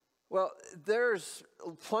Well, there's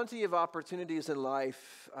plenty of opportunities in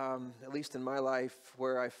life, at least in my life,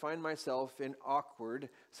 where I find myself in awkward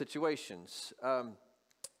situations.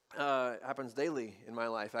 Happens daily in my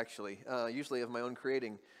life, actually, usually of my own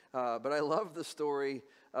creating. But I love the story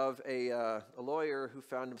of a lawyer who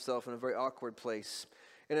found himself in a very awkward place.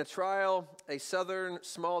 In a trial, a southern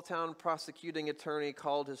small-town prosecuting attorney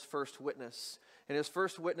called his first witness. And his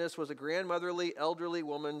first witness was a grandmotherly, elderly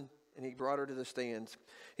woman, and he brought her to the stand.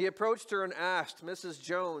 He approached her and asked, "Mrs.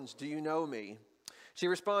 Jones, do you know me?" She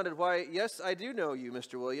responded, "Why, yes, I do know you,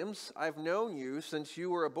 Mr. Williams. I've known you since you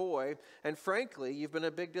were a boy, and frankly, you've been a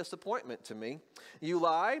big disappointment to me. You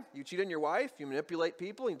lie, you cheat on your wife, you manipulate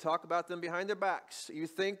people, and you talk about them behind their backs. You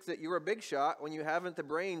think that you're a big shot when you haven't the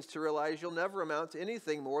brains to realize you'll never amount to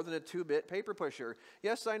anything more than a two-bit paper pusher.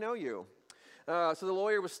 Yes, I know you." So the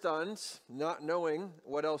lawyer was stunned, not knowing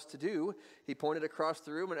what else to do. He pointed across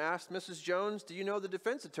the room and asked, "Mrs. Jones, do you know the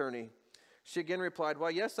defense attorney?" She again replied,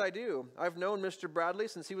 "Why, yes, I do. I've known Mr. Bradley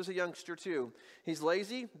since he was a youngster, too. He's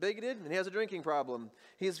lazy, bigoted, and he has a drinking problem.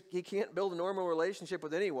 He can't build a normal relationship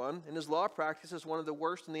with anyone, and his law practice is one of the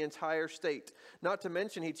worst in the entire state. Not to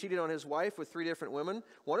mention he cheated on his wife with 3 different women.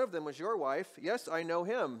 One of them was your wife. Yes, I know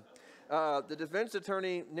him." The defense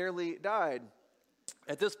attorney nearly died.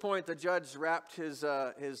 At this point, the judge wrapped his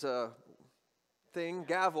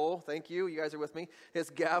gavel, thank you, you guys are with me, his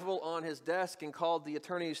gavel on his desk and called the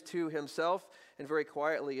attorneys to himself and very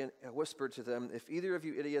quietly whispered to them, "If either of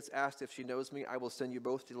you idiots asked if she knows me, I will send you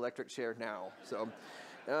both to the electric chair now." So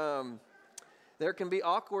there can be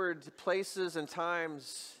awkward places and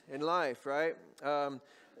times in life, right?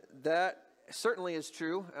 That certainly is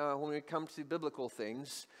true when we come to biblical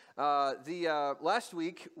things. Last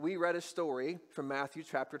week, we read a story from Matthew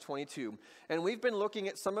chapter 22, and we've been looking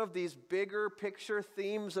at some of these bigger picture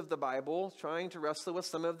themes of the Bible, trying to wrestle with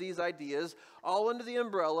some of these ideas, all under the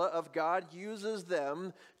umbrella of God uses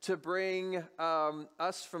them to bring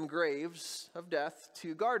us from graves of death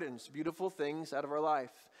to gardens, beautiful things out of our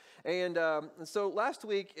life. And so last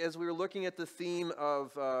week, as we were looking at the theme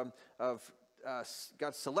of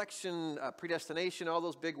God's selection, predestination, all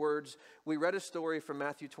those big words, we read a story from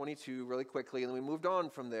Matthew 22 really quickly, and then we moved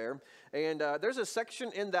on from there. And there's a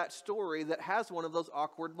section in that story that has one of those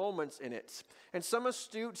awkward moments in it. And some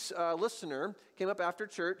astute listener came up after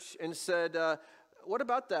church and said, "What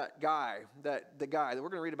about that guy, the guy that we're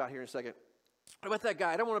going to read about here in a second? What about that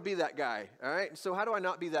guy? I don't want to be that guy, all right? So how do I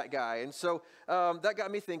not be that guy?" And so that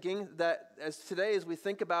got me thinking that as we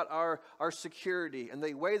think about our security and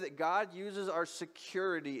the way that God uses our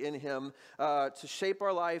security in Him to shape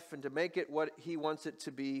our life and to make it what He wants it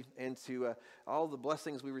to be and to all the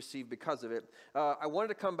blessings we receive because of it, I wanted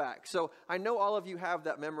to come back. So I know all of you have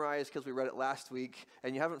that memorized because we read it last week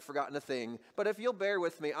and you haven't forgotten a thing. But if you'll bear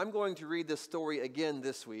with me, I'm going to read this story again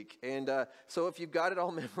this week. And so if you've got it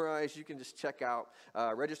all memorized, you can just check out,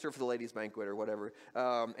 register for the ladies' banquet or whatever.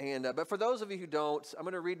 But for those of you who don't, I'm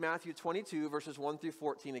going to read Matthew 22, verses 1 through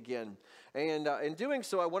 14 again. And in doing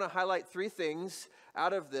so, I want to highlight 3 things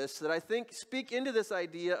out of this that I think speak into this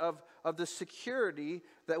idea of the security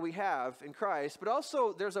that we have in Christ, but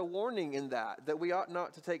also there's a warning in that we ought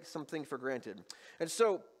not to take something for granted. And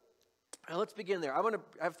so let's begin there. I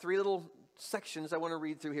have 3 little sections I want to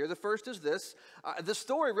read through here. The first is this. The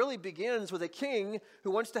story really begins with a king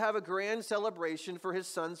who wants to have a grand celebration for his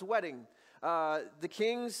son's wedding. A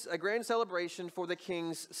grand celebration for the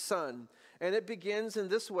king's son. And it begins in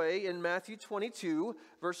this way in Matthew 22,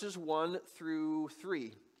 verses 1 through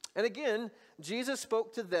 3. And again, Jesus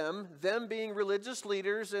spoke to them being religious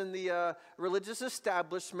leaders in the religious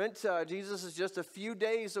establishment. Jesus is just a few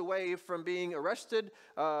days away from being arrested,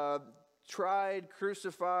 tried,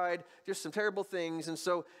 crucified, just some terrible things. And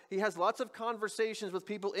so he has lots of conversations with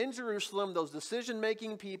people in Jerusalem, those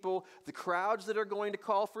decision-making people, the crowds that are going to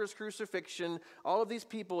call for his crucifixion, all of these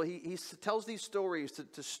people. He tells these stories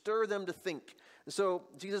to stir them to think. And so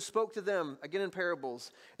Jesus spoke to them, again in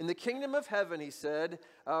parables. "In the kingdom of heaven," he said,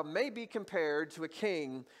 "may be compared to a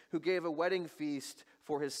king who gave a wedding feast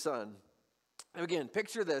for his son." Again,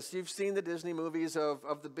 picture this. You've seen the Disney movies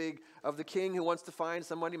of the king who wants to find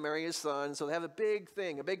somebody to marry his son. So they have a big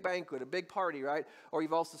thing, a big banquet, a big party, right? Or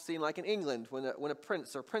you've also seen, like in England, when a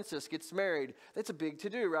prince or princess gets married, that's a big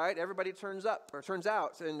to-do, right? Everybody turns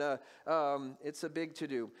out, and it's a big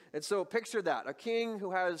to-do. And so picture that. A king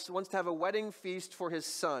who wants to have a wedding feast for his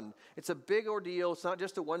son. It's a big ordeal. It's not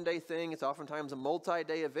just a one-day thing. It's oftentimes a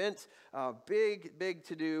multi-day event. Big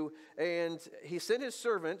to-do. And he sent his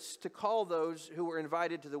servants to call those who were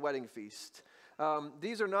invited to the wedding feast.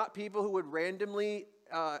 These are not people who would randomly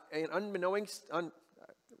and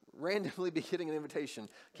randomly be getting an invitation.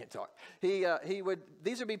 Can't talk. These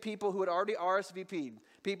would be people who had already RSVP'd.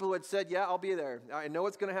 People who had said, yeah, I'll be there. I know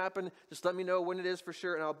it's going to happen. Just let me know when it is for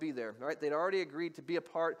sure, and I'll be there. All right? They'd already agreed to be a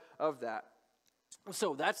part of that.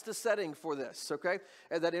 So that's the setting for this, okay?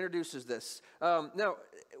 And that introduces this. Now,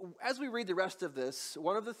 as we read the rest of this,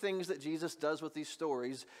 one of the things that Jesus does with these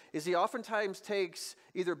stories is he oftentimes takes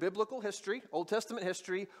either biblical history, Old Testament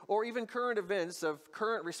history, or even current events of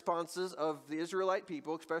current responses of the Israelite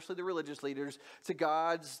people, especially the religious leaders, to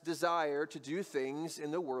God's desire to do things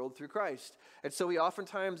in the world through Christ. And so he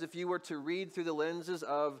oftentimes, if you were to read through the lenses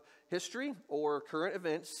of history or current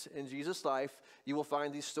events in Jesus' life, you will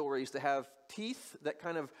find these stories that have teeth that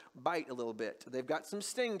kind of bite a little bit. They've got some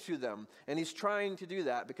sting to them, and he's trying to do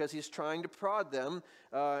that because he's trying to prod them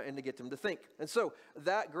and to get them to think. And so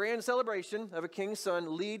that grand celebration of a king's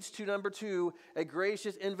son leads to, number 2, a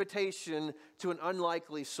gracious invitation to an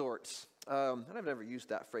unlikely sort. I've never used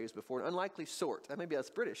that phrase before, an unlikely sort. Maybe that's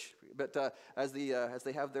British, but as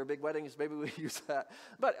they have their big weddings, maybe we use that.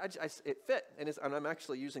 But it fit, and I'm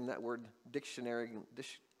actually using that word dictionary,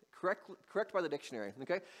 correct by the dictionary,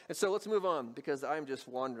 okay? And so let's move on, because I'm just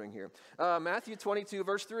wandering here. Matthew 22,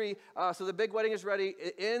 verse 3, so the big wedding is ready.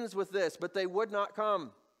 It ends with this, but they would not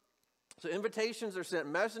come. So invitations are sent,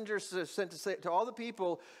 messengers are sent to all the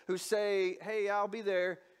people who say, hey, I'll be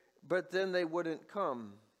there, but then they wouldn't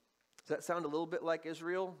come. Does that sound a little bit like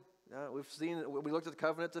Israel? We looked at the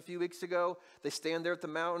covenants a few weeks ago. They stand there at the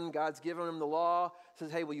mountain. God's given them the law.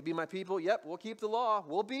 Says, hey, will you be my people? Yep, we'll keep the law.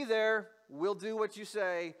 We'll be there. We'll do what you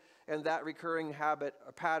say. And that recurring habit,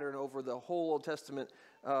 a pattern over the whole Old Testament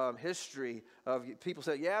history of people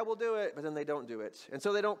say, yeah, we'll do it, but then they don't do it. And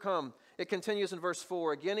so they don't come. It continues in verse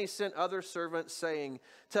 4. Again, he sent other servants saying,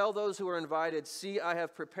 tell those who are invited, see, I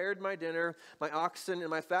have prepared my dinner, my oxen, and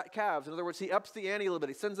my fat calves. In other words, he ups the ante a little bit.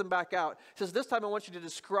 He sends them back out. He says, this time I want you to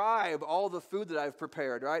describe all the food that I've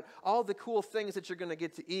prepared, right? All the cool things that you're going to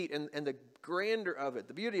get to eat and the grandeur of it,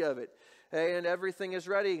 the beauty of it. And everything is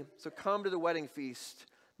ready. So come to the wedding feast.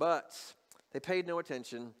 But they paid no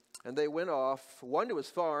attention, and they went off, one to his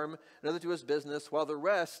farm, another to his business, while the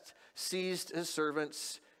rest seized his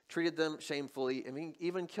servants, treated them shamefully, and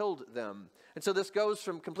even killed them. And so this goes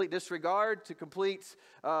from complete disregard to complete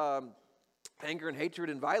anger and hatred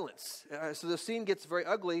and violence. So the scene gets very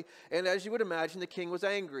ugly, and as you would imagine, the king was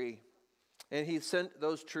angry. And he sent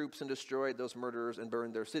those troops and destroyed those murderers and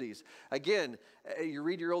burned their cities. Again, you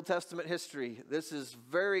read your Old Testament history. This is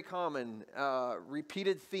very common,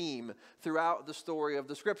 repeated theme throughout the story of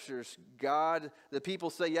the scriptures. The people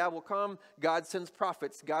say, yeah, we'll come. God sends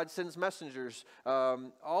prophets. God sends messengers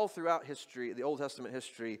all throughout history, the Old Testament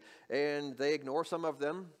history. And they ignore some of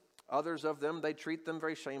them. Others of them, they treat them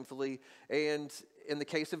very shamefully. And in the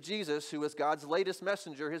case of Jesus, who was God's latest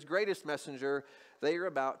messenger, his greatest messenger, they are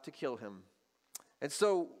about to kill him. And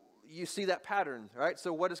so you see that pattern, right?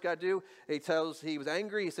 So what does God do? He was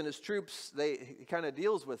angry, he sent his troops, he kind of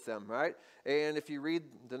deals with them, right? And if you read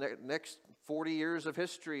the next 40 years of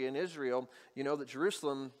history in Israel, you know that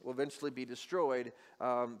Jerusalem will eventually be destroyed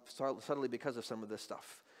suddenly because of some of this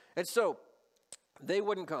stuff. And so they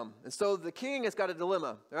wouldn't come. And so the king has got a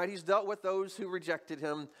dilemma, right? He's dealt with those who rejected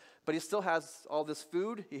him, but he still has all this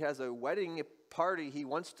food. He has a wedding party he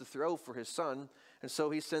wants to throw for his son. And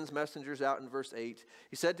so he sends messengers out in verse 8.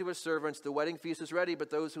 He said to his servants, the wedding feast is ready,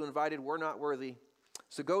 but those who invited were not worthy.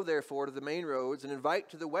 So go therefore to the main roads and invite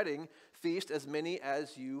to the wedding feast as many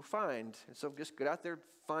as you find. And so just get out there,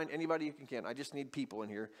 find anybody you can. I just need people in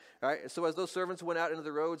here. All right. So as those servants went out into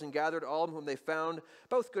the roads and gathered all whom they found,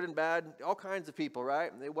 both good and bad, all kinds of people,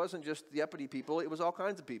 right? It wasn't just the uppity people. It was all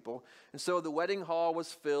kinds of people. And so the wedding hall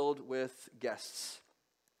was filled with guests.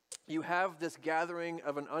 You have this gathering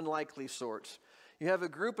of an unlikely sort. You have a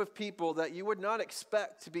group of people that you would not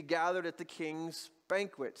expect to be gathered at the king's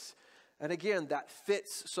banquets. And again, that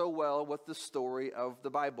fits so well with the story of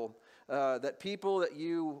the Bible. That people that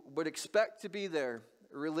you would expect to be there,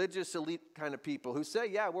 religious elite kind of people who say,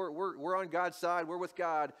 yeah, we're on God's side, we're with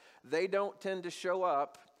God. They don't tend to show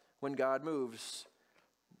up when God moves.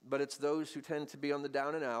 But it's those who tend to be on the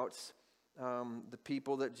down and outs. The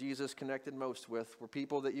people that Jesus connected most with were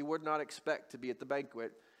people that you would not expect to be at the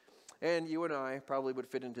banquet. And you and I probably would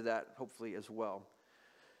fit into that, hopefully, as well.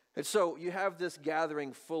 And so you have this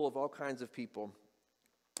gathering full of all kinds of people.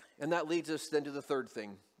 And that leads us then to the third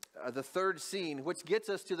thing. the third scene, which gets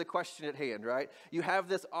us to the question at hand, right? You have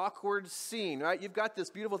this awkward scene, right? You've got this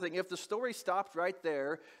beautiful thing. If the story stopped right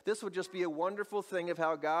there, this would just be a wonderful thing of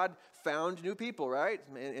how God found new people, right?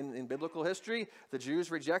 In biblical history, the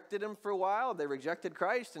Jews rejected him for a while. They rejected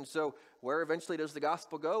Christ. And so where eventually does the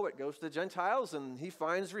gospel go? It goes to the Gentiles, and he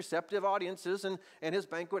finds receptive audiences, and his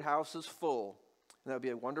banquet house is full. And that would be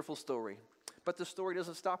a wonderful story. But the story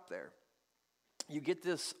doesn't stop there. You get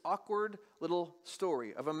this awkward little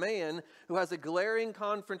story of a man who has a glaring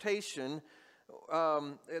confrontation,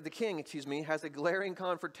 the king, has a glaring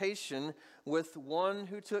confrontation with one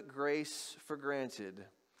who took grace for granted.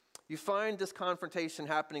 You find this confrontation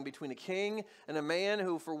happening between a king and a man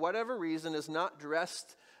who, for whatever reason, is not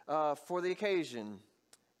dressed for the occasion.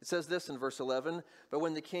 It says this in verse 11, "But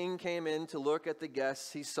when the king came in to look at the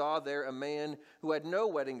guests, he saw there a man who had no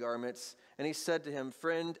wedding garments, and he said to him,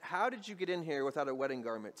 'Friend, how did you get in here without a wedding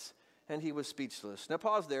garment?' And he was speechless." Now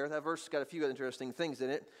pause there. That verse has got a few interesting things in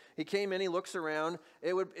it. He came in, he looks around.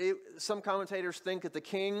 Some commentators think that the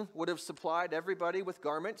king would have supplied everybody with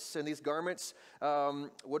garments, and these garments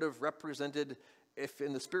would have represented, if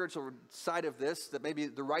in the spiritual side of this, that maybe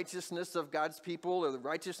the righteousness of God's people or the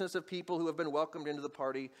righteousness of people who have been welcomed into the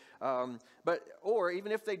party. Or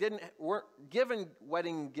even if they weren't given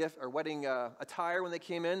wedding gift or wedding attire when they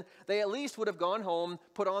came in, they at least would have gone home,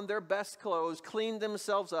 put on their best clothes, cleaned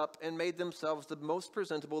themselves up, and made themselves the most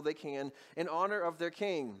presentable they can in honor of their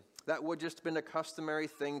king. That would just have been a customary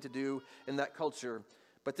thing to do in that culture.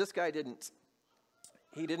 But this guy didn't.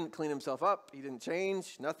 He didn't clean himself up. He didn't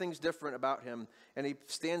change. Nothing's different about him. And he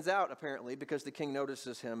stands out, apparently, because the king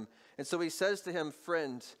notices him. And so he says to him,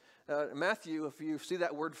 "Friend." Matthew, if you see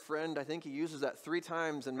that word friend, I think he uses that 3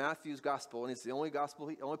 times in Matthew's gospel. And it's the only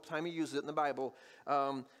time he uses it in the Bible.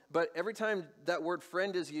 But every time that word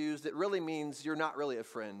friend is used, it really means you're not really a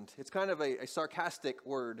friend. It's kind of a sarcastic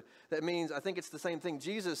word. That means, I think it's the same thing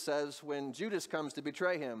Jesus says when Judas comes to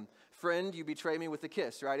betray him. "Friend, you betray me with a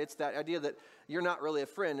kiss," right? It's that idea that you're not really a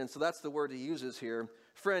friend. And so that's the word he uses here.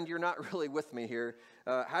 "Friend, you're not really with me here.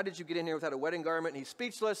 How did you get in here without a wedding garment?" And he's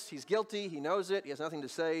speechless. He's guilty. He knows it. He has nothing to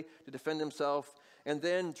say to defend himself. And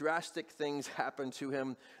then drastic things happen to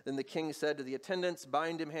him. Then the king said to the attendants,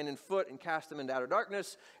 "Bind him hand and foot and cast him into outer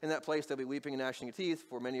darkness. In that place there'll be weeping and gnashing of teeth,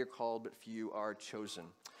 for many are called, but few are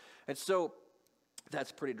chosen." And so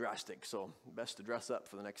that's pretty drastic. So best to dress up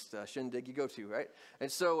for the next shindig you go to, right?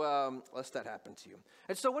 And so lest that happen to you.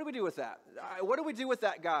 And so what do we do with that? What do we do with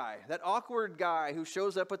that guy, that awkward guy who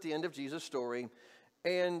shows up at the end of Jesus' story?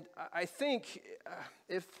 And I think,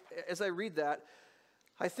 as I read that,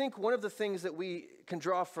 I think one of the things that we can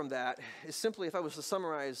draw from that is simply, if I was to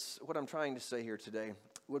summarize what I'm trying to say here today,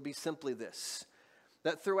 would be simply this: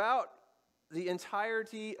 that throughout the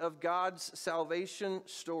entirety of God's salvation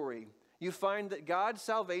story, you find that God's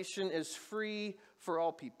salvation is free for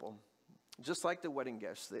all people. Just like the wedding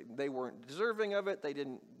guests. They weren't deserving of it.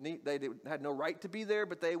 They had no right to be there,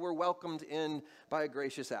 but they were welcomed in by a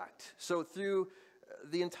gracious act. So through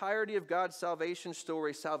the entirety of God's salvation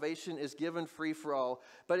story, salvation is given free for all,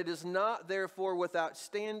 but it is not therefore without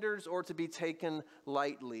standards or to be taken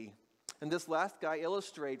lightly. And this last guy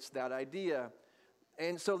illustrates that idea.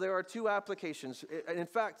 And so there are 2 applications. In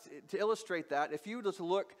fact, to illustrate that, if you were to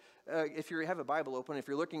look, if you have a Bible open, if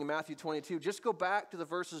you're looking at Matthew 22, just go back to the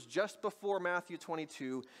verses just before Matthew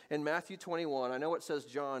 22 and Matthew 21. I know it says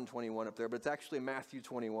John 21 up there, but it's actually Matthew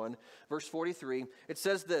 21, verse 43. It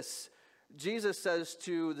says this: Jesus says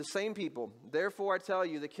to the same people, "Therefore I tell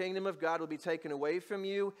you, the kingdom of God will be taken away from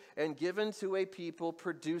you and given to a people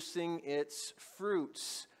producing its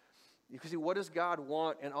fruits." You can see, what does God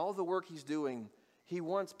want and all the work he's doing? He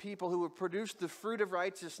wants people who have produced the fruit of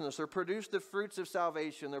righteousness or produced the fruits of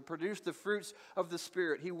salvation or produced the fruits of the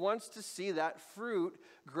Spirit. He wants to see that fruit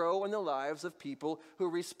grow in the lives of people who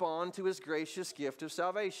respond to his gracious gift of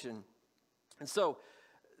salvation. And so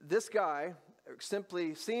this guy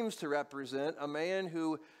simply seems to represent a man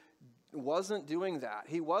who wasn't doing that.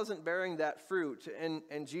 He wasn't bearing that fruit.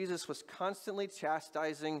 And Jesus was constantly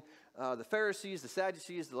chastising the Pharisees, the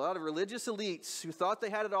Sadducees, a lot of religious elites who thought they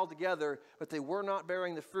had it all together, but they were not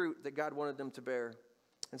bearing the fruit that God wanted them to bear.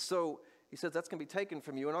 And so he says, that's going to be taken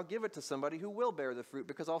from you, and I'll give it to somebody who will bear the fruit,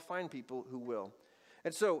 because I'll find people who will.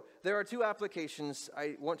 And so there are 2 applications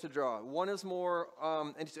I want to draw. One is more,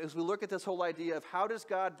 and as we look at this whole idea of how does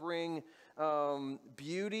God bring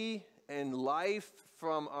beauty and life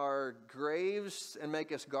from our graves and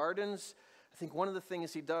make us gardens, I think one of the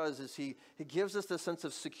things he does is he gives us the sense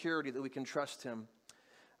of security that we can trust him.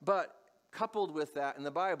 But coupled with that in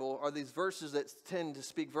the Bible are these verses that tend to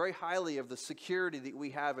speak very highly of the security that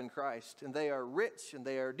we have in Christ. And they are rich and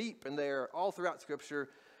they are deep and they are all throughout Scripture.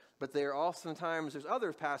 But there are oftentimes, there's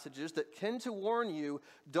other passages that tend to warn you,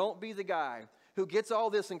 don't be the guy who gets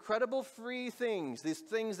all this incredible free things, these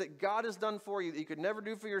things that God has done for you that you could never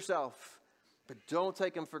do for yourself, but don't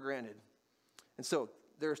take them for granted. And so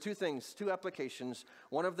there's two things, two applications.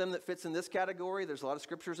 One of them that fits in this category. There's a lot of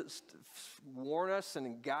scriptures that warn us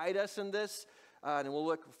and guide us in this. And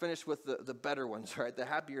we'll finish with the better ones, right? The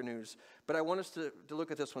happier news. But I want us to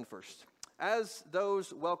look at this one first. As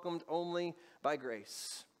those welcomed only by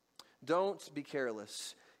grace, don't be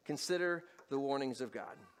careless. Consider the warnings of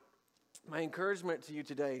God. My encouragement to you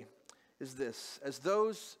today is this. As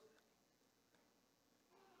those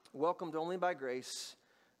welcomed only by grace,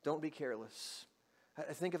 don't be careless.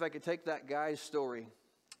 I think if I could take that guy's story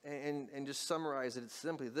and just summarize it, it's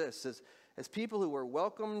simply this. As people who were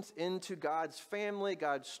welcomed into God's family,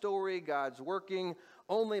 God's story, God's working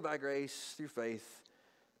only by grace through faith,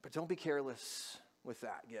 but don't be careless with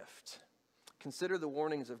that gift. Consider the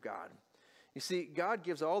warnings of God. You see, God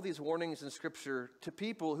gives all these warnings in Scripture to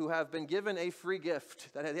people who have been given a free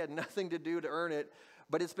gift that they had nothing to do to earn it,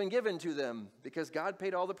 but it's been given to them because God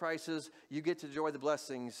paid all the prices. You get to enjoy the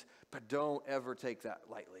blessings, but don't ever take that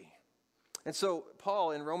lightly. And so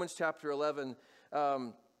Paul in Romans chapter 11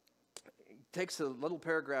 takes a little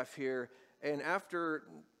paragraph here, and after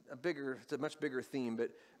it's a much bigger theme,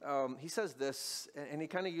 but he says this, and he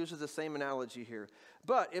kind of uses the same analogy here.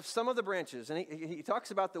 But if some of the branches, and he talks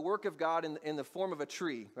about the work of God in the form of a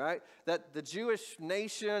tree, right? That the Jewish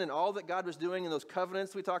nation and all that God was doing in those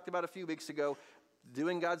covenants we talked about a few weeks ago,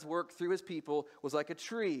 doing God's work through his people was like a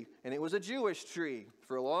tree, and it was a Jewish tree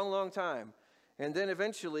for a long, long time. And then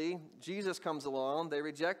eventually, Jesus comes along, they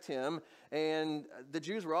reject him, and the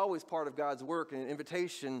Jews were always part of God's work and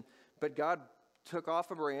invitation, but God cut off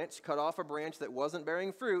a branch that wasn't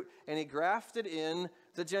bearing fruit, and he grafted in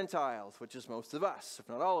the Gentiles, which is most of us, if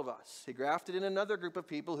not all of us. He grafted in another group of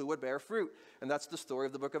people who would bear fruit, and that's the story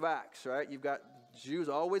of the book of Acts, right? You've got Jews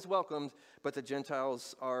always welcomed, but the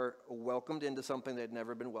Gentiles are welcomed into something they'd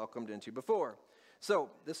never been welcomed into before. So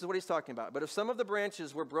this is what he's talking about. But if some of the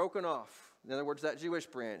branches were broken off, in other words, that Jewish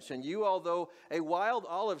branch, and you, although a wild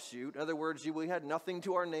olive shoot, in other words, we had nothing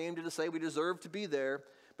to our name to say we deserved to be there,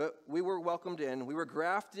 but we were welcomed in, we were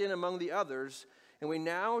grafted in among the others, and we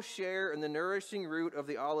now share in the nourishing root of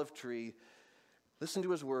the olive tree. Listen to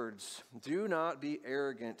his words. Do not be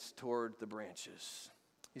arrogant toward the branches.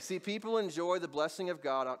 You see, people enjoy the blessing of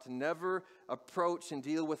God ought to never approach and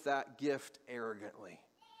deal with that gift arrogantly.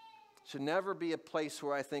 It should never be a place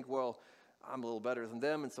where I think, well, I'm a little better than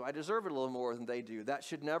them, and so I deserve it a little more than they do. That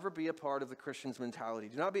should never be a part of the Christian's mentality.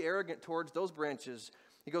 Do not be arrogant towards those branches.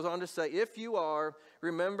 He goes on to say, if you are,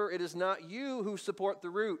 remember it is not you who support the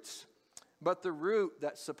roots, but the root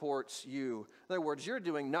that supports you. In other words, you're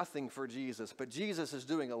doing nothing for Jesus, but Jesus is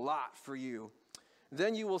doing a lot for you.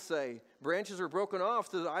 Then you will say, branches were broken off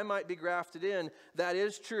so that I might be grafted in. That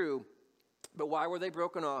is true. But why were they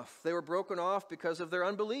broken off? They were broken off because of their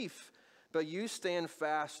unbelief. But you stand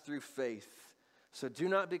fast through faith. So do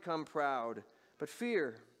not become proud, but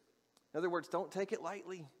fear. In other words, don't take it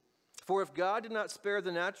lightly. For if God did not spare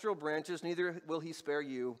the natural branches, neither will he spare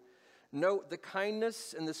you. Note the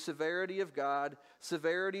kindness and the severity of God,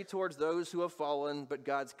 severity towards those who have fallen, but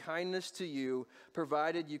God's kindness to you,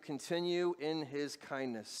 provided you continue in his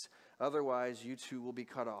kindness. Otherwise, you too will be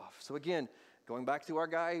cut off. So again, going back to our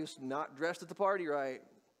guy who's not dressed at the party right,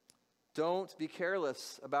 don't be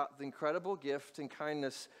careless about the incredible gift and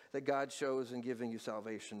kindness that God shows in giving you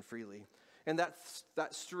salvation freely. And that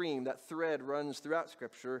stream, that thread runs throughout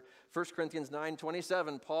Scripture. 1 Corinthians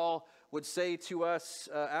 9:27, Paul would say to us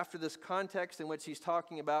after this context in which he's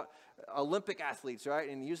talking about Olympic athletes, right?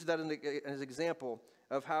 And he uses that as an example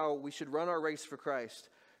of how we should run our race for Christ.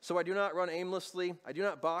 So I do not run aimlessly. I do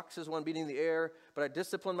not box as one beating the air, but I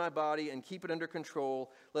discipline my body and keep it under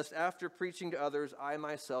control, lest after preaching to others, I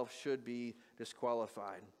myself should be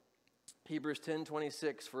disqualified. Hebrews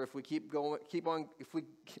 10:26, for if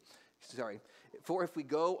we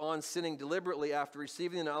go on sinning deliberately after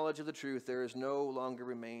receiving the knowledge of the truth, there is no longer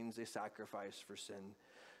remains a sacrifice for sin.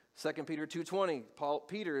 2 Peter 2:20,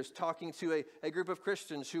 Peter is talking to a group of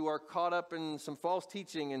Christians who are caught up in some false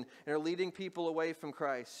teaching and are leading people away from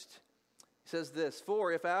Christ. He says this,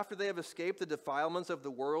 for if after they have escaped the defilements of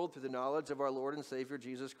the world through the knowledge of our Lord and Savior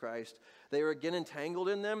Jesus Christ, they are again entangled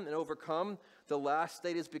in them and overcome, the last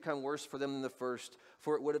state has become worse for them than the first.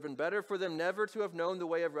 For it would have been better for them never to have known the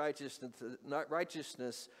way of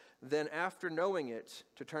righteousness than after knowing it,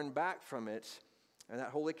 to turn back from it, and that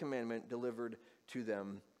holy commandment delivered to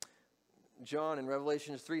them. John in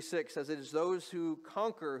Revelation 3:6 says, it is those who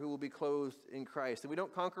conquer who will be clothed in Christ. And we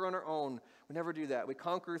don't conquer on our own. We never do that. We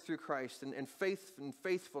conquer through Christ and faith and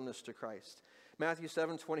faithfulness to Christ. Matthew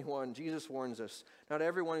 7:21, Jesus warns us, not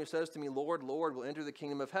everyone who says to me, Lord, Lord, will enter the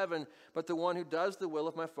kingdom of heaven, but the one who does the will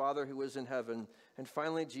of my Father who is in heaven. And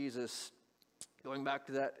finally, Jesus, going back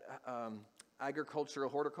to that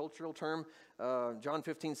horticultural term, John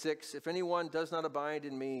 15:6, if anyone does not abide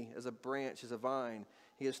in me as a branch, as a vine,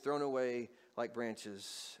 he is thrown away like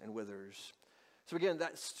branches and withers. So again,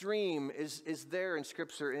 that stream is there in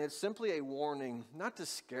Scripture, and it's simply a warning, not to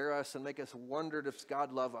scare us and make us wonder if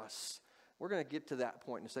God loves us. We're going to get to that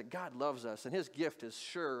point and say God loves us, and his gift is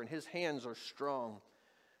sure, and his hands are strong.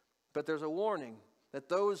 But there's a warning that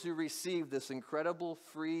those who receive this incredible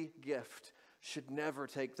free gift should never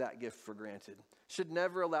take that gift for granted, should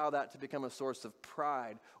never allow that to become a source of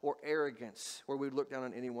pride or arrogance where we look down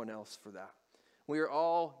on anyone else for that. We are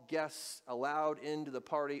all guests allowed into the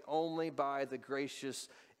party only by the gracious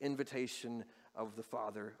invitation of the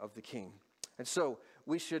Father, of the King. And so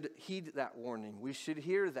we should heed that warning. We should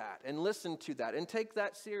hear that and listen to that and take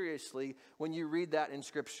that seriously when you read that in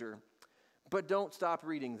Scripture. But don't stop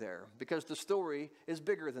reading there, because the story is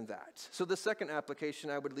bigger than that. So the second application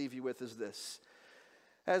I would leave you with is this.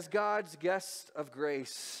 As God's guest of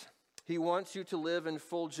grace, he wants you to live in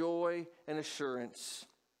full joy and assurance.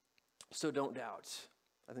 So don't doubt.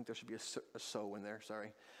 I think there should be a so in there,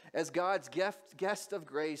 sorry. As God's guest of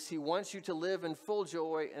grace, he wants you to live in full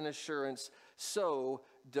joy and assurance. So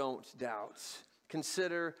don't doubt.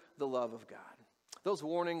 Consider the love of God. Those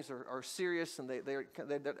warnings are serious, and they're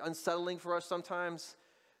unsettling for us sometimes.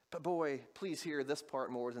 But boy, please hear this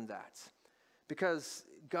part more than that. Because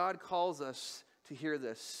God calls us to hear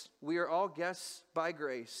this. We are all guests by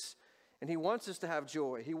grace, and he wants us to have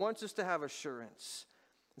joy. He wants us to have assurance.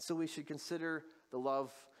 And so we should consider the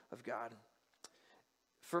love of God.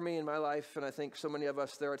 For me in my life, and I think so many of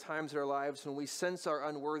us, there are times in our lives when we sense our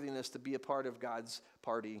unworthiness to be a part of God's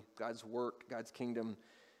party, God's work, God's kingdom.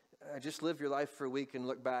 Just live your life for a week and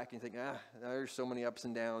look back and think, there's so many ups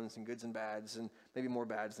and downs and goods and bads, and maybe more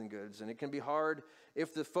bads than goods. And it can be hard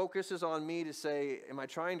if the focus is on me to say, am I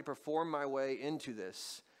trying to perform my way into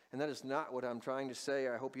this? And that is not what I'm trying to say.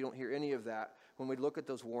 I hope you don't hear any of that when we look at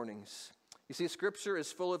those warnings. You see, Scripture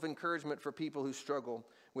is full of encouragement for people who struggle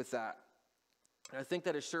with that. And I think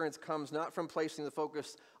that assurance comes not from placing the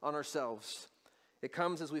focus on ourselves. It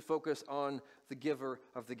comes as we focus on the giver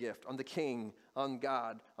of the gift, on the King, on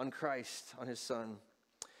God, on Christ, on his Son.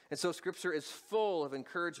 And so Scripture is full of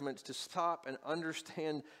encouragement to stop and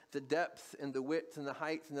understand the depth and the width and the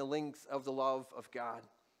height and the length of the love of God.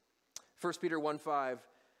 1 Peter 1:5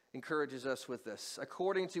 encourages us with this.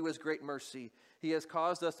 According to his great mercy, he has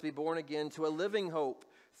caused us to be born again to a living hope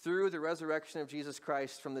through the resurrection of Jesus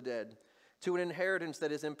Christ from the dead, to an inheritance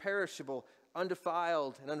that is imperishable,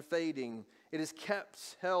 undefiled, and unfading. It is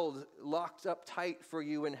kept, held, locked up tight for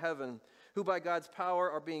you in heaven, who by God's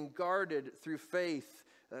power are being guarded through faith.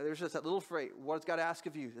 There's just that little phrase, what does God ask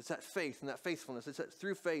of you? It's that faith and that faithfulness. It's that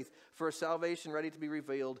through faith for a salvation ready to be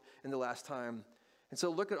revealed in the last time. And so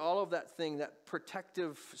look at all of that thing, that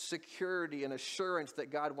protective security and assurance that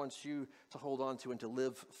God wants you to hold on to and to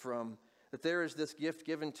live from. That there is this gift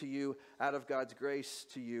given to you out of God's grace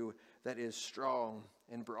to you that is strong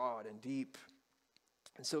and broad and deep.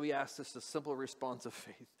 And so he asks us a simple response of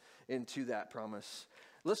faith into that promise.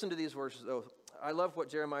 Listen to these verses, though. I love what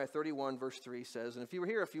Jeremiah 31, verse 3 says. And if you were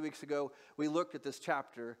here a few weeks ago, we looked at this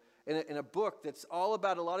chapter in a book that's all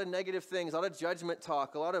about a lot of negative things, a lot of judgment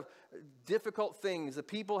talk, a lot of difficult things. The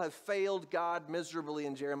people have failed God miserably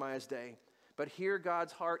in Jeremiah's day. But hear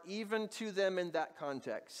God's heart even to them in that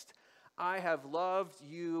context. I have loved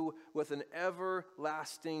you with an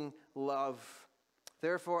everlasting love.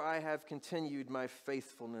 Therefore, I have continued my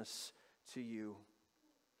faithfulness to you.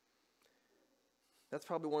 That's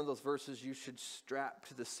probably one of those verses you should strap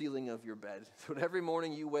to the ceiling of your bed. So that every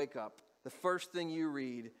morning you wake up, the first thing you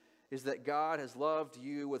read is that God has loved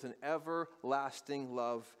you with an everlasting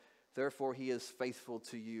love. Therefore, he is faithful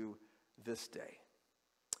to you this day.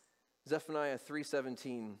 Zephaniah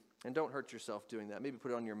 3:17. And don't hurt yourself doing that. Maybe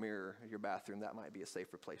put it on your mirror or your bathroom. That might be a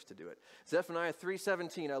safer place to do it. Zephaniah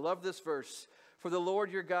 3:17. I love this verse. For the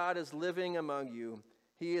Lord your God is living among you.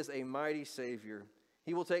 He is a mighty Savior.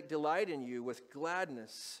 He will take delight in you with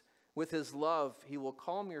gladness. With his love, he will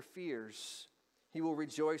calm your fears. He will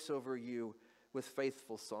rejoice over you with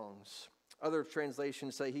faithful songs. Other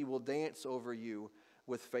translations say he will dance over you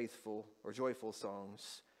with faithful or joyful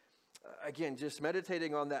songs. Again, just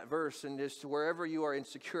meditating on that verse, and just wherever you are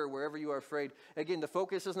insecure, wherever you are afraid, again, the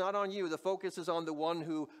focus is not on you. The focus is on the one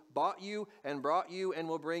who bought you and brought you and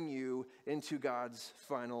will bring you into God's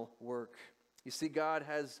final work. You see, God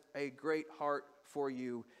has a great heart for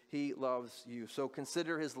you. He loves you. So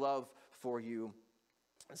consider his love for you.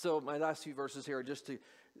 So my last few verses here are just to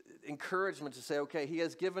encouragement to say, okay, he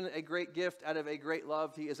has given a great gift out of a great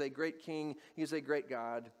love. He is a great king. He is a great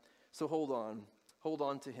God. So hold on. Hold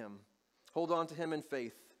on to him. Hold on to him in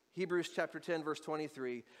faith. Hebrews chapter 10, verse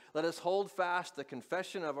 23. Let us hold fast the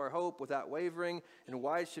confession of our hope without wavering. And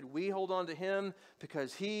why should we hold on to him?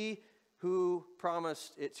 Because he who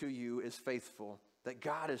promised it to you is faithful. That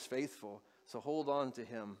God is faithful. So hold on to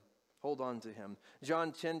him. Hold on to him.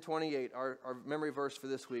 John 10:28, our memory verse for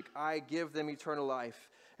this week. I give them eternal life,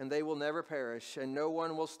 and they will never perish, and no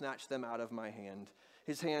one will snatch them out of my hand.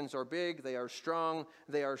 His hands are big, they are strong,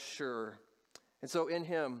 they are sure. And so in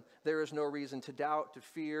him, there is no reason to doubt, to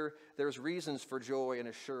fear. There's reasons for joy and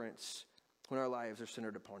assurance when our lives are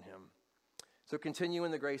centered upon him. So continue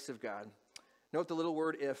in the grace of God. Note the little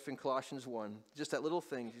word if in Colossians 1. Just that little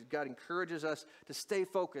thing. God encourages us to stay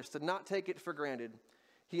focused, to not take it for granted.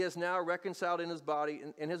 He has now reconciled in his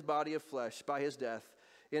body of flesh by his death,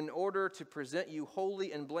 in order to present you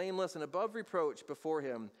holy and blameless and above reproach before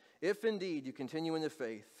him, if indeed you continue in the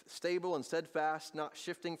faith, stable and steadfast, not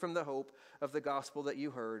shifting from the hope of the gospel that you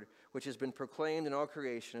heard, which has been proclaimed in all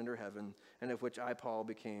creation under heaven, and of which I, Paul,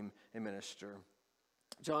 became a minister.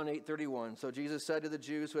 John 8:31. So Jesus said to the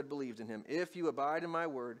Jews who had believed in him, if you abide in my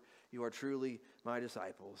word, you are truly my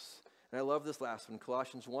disciples. And I love this last one,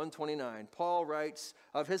 Colossians 1:29. Paul writes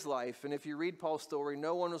of his life, and if you read Paul's story,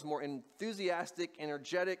 no one was more enthusiastic,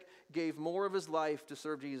 energetic, gave more of his life to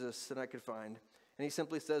serve Jesus than I could find. And he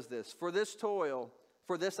simply says this, for this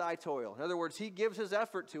I toil. In other words, he gives his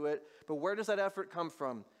effort to it, but where does that effort come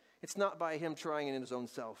from? It's not by him trying it in his own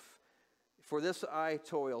self. For this I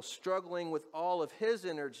toil, struggling with all of his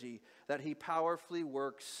energy that he powerfully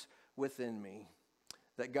works within me.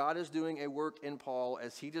 That God is doing a work in Paul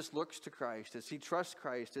as he just looks to Christ, as he trusts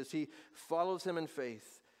Christ, as he follows him in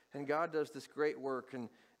faith. And God does this great work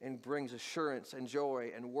and brings assurance and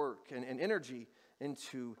joy and work and energy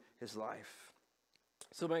into his life.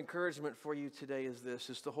 So my encouragement for you today is this,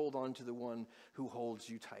 is to hold on to the one who holds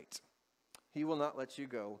you tight. He will not let you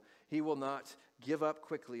go. He will not give up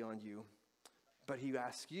quickly on you. But he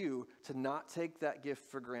asks you to not take that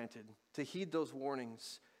gift for granted, to heed those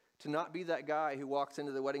warnings, to not be that guy who walks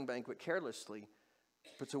into the wedding banquet carelessly,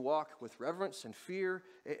 but to walk with reverence and fear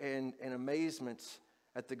and amazement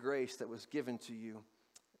at the grace that was given to you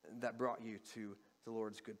that brought you to the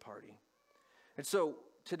Lord's good party. And so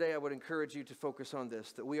today I would encourage you to focus on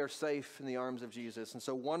this, that we are safe in the arms of Jesus. And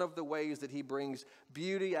so one of the ways that he brings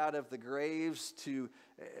beauty out of the graves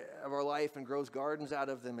of our life and grows gardens out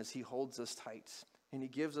of them is he holds us tight. And he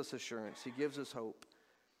gives us assurance. He gives us hope.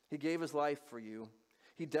 He gave his life for you.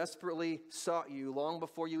 He desperately sought you long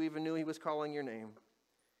before you even knew he was calling your name.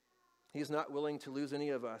 He is not willing to lose any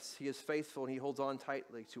of us. He is faithful and he holds on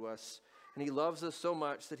tightly to us. And he loves us so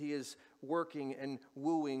much that he is working and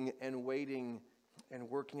wooing and waiting and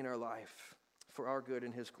working in our life for our good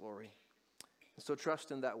and his glory. And so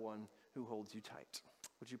trust in that one who holds you tight.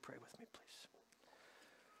 Would you pray with me, please?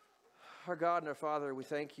 Our God and our Father, we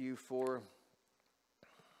thank you for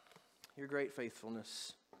your great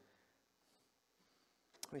faithfulness.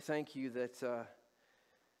 We thank you that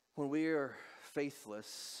when we are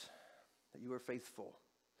faithless, that you are faithful.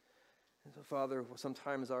 And so, Father,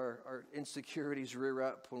 sometimes our insecurities rear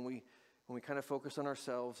up when we kind of focus on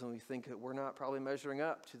ourselves and we think that we're not probably measuring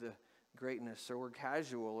up to the greatness, or we're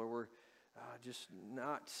casual, or we're just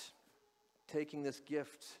not taking this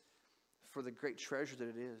gift for the great treasure that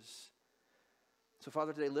it is. So,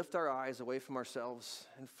 Father, today lift our eyes away from ourselves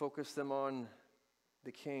and focus them on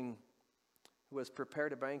the King who has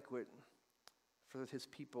prepared a banquet for his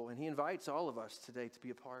people. And he invites all of us today to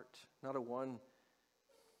be a part. Not a one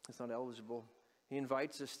that's not eligible. He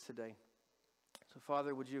invites us today. So,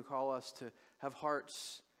 Father, would you call us to have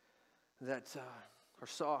hearts that are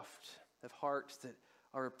soft, have hearts that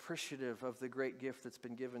are appreciative of the great gift that's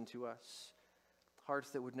been given to us,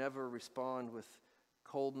 hearts that would never respond with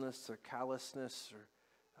coldness or callousness or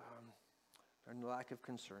lack of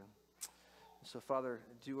concern. So, Father,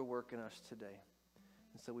 do a work in us today.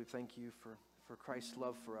 And so we thank you for Christ's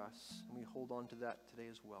love for us, and we hold on to that today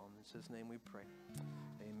as well. And in his name we pray.